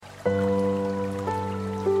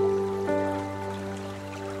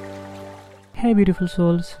Hey beautiful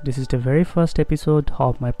souls, this is the very first episode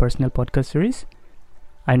of my personal podcast series.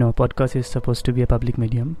 I know a podcast is supposed to be a public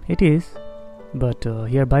medium, it is, but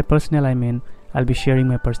here by personal I mean I'll be sharing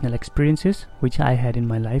my personal experiences which I had in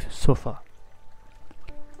my life so far.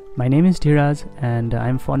 My name is Dheeraj and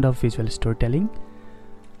I'm fond of visual storytelling,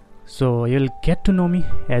 so you'll get to know me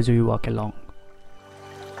as we walk along.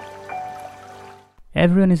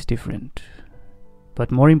 Everyone is different,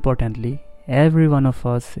 but more importantly, every one of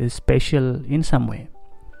us is special in some way.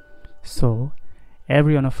 So,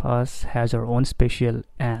 every one of us has our own special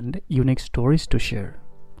and unique stories to share.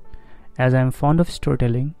 As I am fond of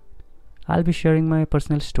storytelling, I'll be sharing my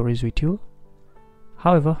personal stories with you.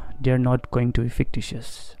 However, they are not going to be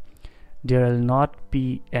fictitious. There will not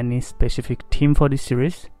be any specific theme for this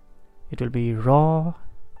series. It will be raw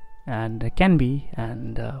and can be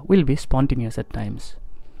and will be spontaneous at times.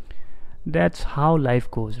 That's how life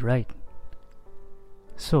goes, right?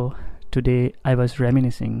 So, today I was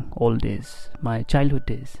reminiscing old days, my childhood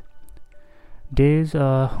days. Days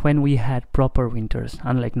when we had proper winters,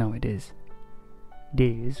 unlike nowadays.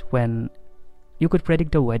 Days when you could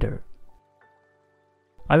predict the weather.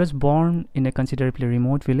 I was born in a considerably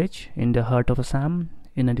remote village in the heart of Assam,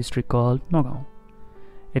 in a district called Nagaon.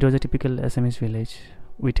 It was a typical Assamese village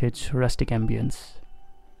with its rustic ambience.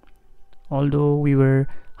 Although we were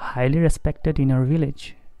highly respected in our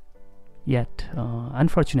village, yet,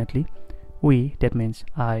 unfortunately, we, that means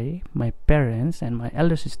I, my parents and my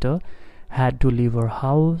elder sister, had to leave our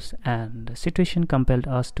house, and the situation compelled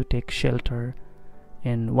us to take shelter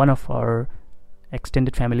in one of our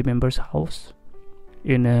extended family members' house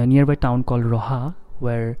in a nearby town called Roha,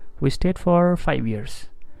 where we stayed for 5 years.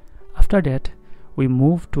 After that, we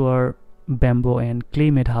moved to our bamboo and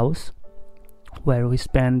clay-made house, where we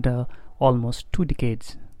spent almost 2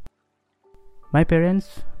 decades. My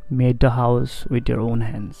parents made the house with their own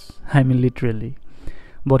hands. I mean literally.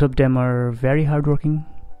 Both of them are very hardworking.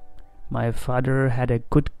 My father had a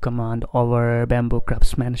good command over bamboo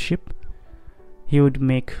craftsmanship. He would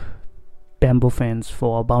make bamboo fence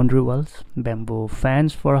for boundary walls, bamboo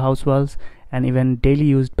fans for house walls, and even daily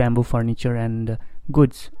used bamboo furniture and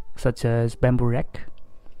goods such as bamboo rack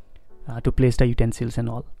to place the utensils and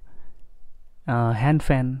all, hand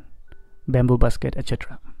fan, bamboo basket,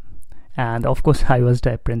 etc. And of course I was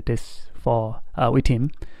the apprentice with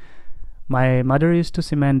him. My mother used to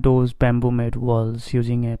cement those bamboo made walls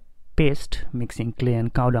using a paste mixing clay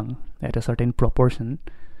and cow dung at a certain proportion.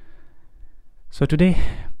 So today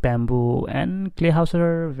bamboo and clay houses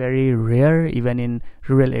are very rare even in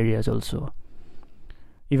rural areas also.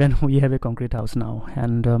 Even we have a concrete house now,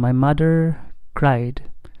 and my mother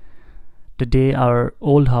cried the day our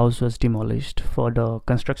old house was demolished for the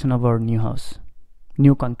construction of our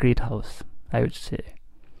new concrete house, I would say.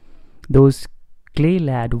 Those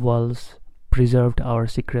clay-lad walls preserved our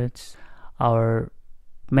secrets, our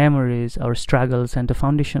memories, our struggles, and the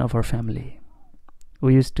foundation of our family.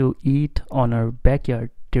 We used to eat on our backyard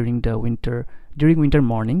during winter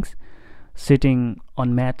mornings, sitting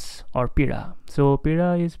on mats or pira. So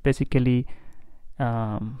pira is basically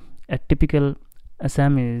a typical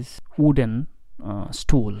Assamese wooden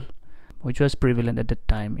stool, which was prevalent at that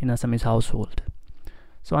time in Assamese household.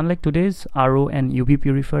 So unlike today's RO and UV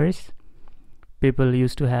purifiers, people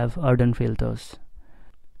used to have earthen filters.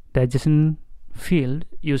 The adjacent field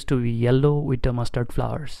used to be yellow with the mustard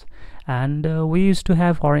flowers, and we used to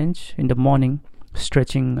have orange in the morning,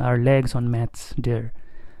 stretching our legs on mats there.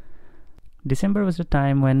 December was the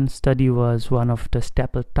time when study was one of the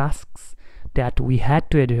staple tasks that we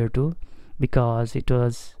had to adhere to, because it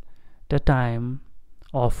was the time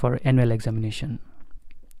of our annual examination.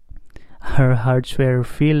 Her hearts were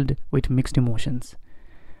filled with mixed emotions.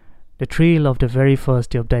 The thrill of the very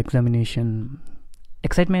first day of the examination,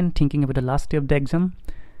 excitement thinking about the last day of the exam,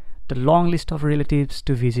 the long list of relatives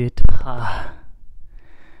to visit.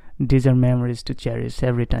 These are memories to cherish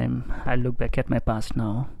every time I look back at my past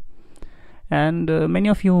now. And many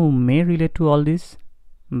of you may relate to all this,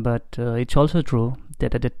 but it's also true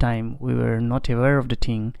that at the time we were not aware of the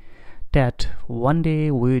thing that one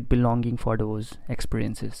day we would be longing for those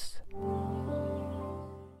experiences.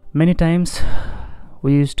 Many times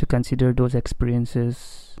we used to consider those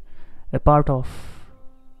experiences a part of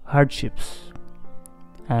hardships,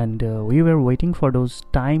 and we were waiting for those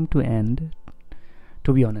time to end,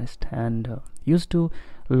 to be honest, and used to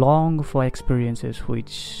long for experiences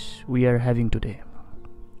which we are having today.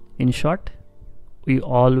 In short, we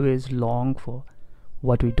always long for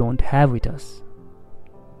what we don't have with us.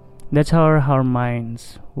 That's how our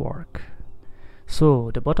minds work.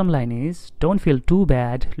 So the bottom line is, don't feel too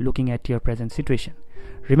bad looking at your present situation.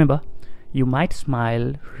 Remember, you might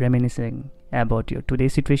smile reminiscing about your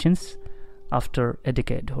today's situations after a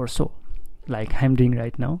decade or so, like I'm doing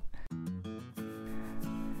right now.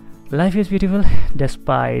 Life is beautiful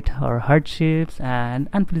despite our hardships and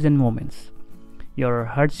unpleasant moments. Your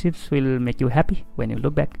hardships will make you happy when you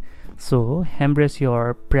look back. So embrace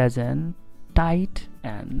your present tight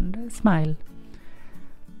and smile.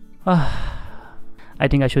 I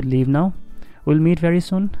think I should leave now. We'll meet very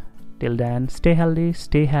soon. Till then, stay healthy,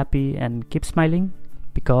 stay happy, and keep smiling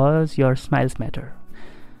because your smiles matter.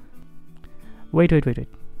 Wait.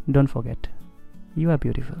 Don't forget, you are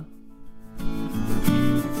beautiful.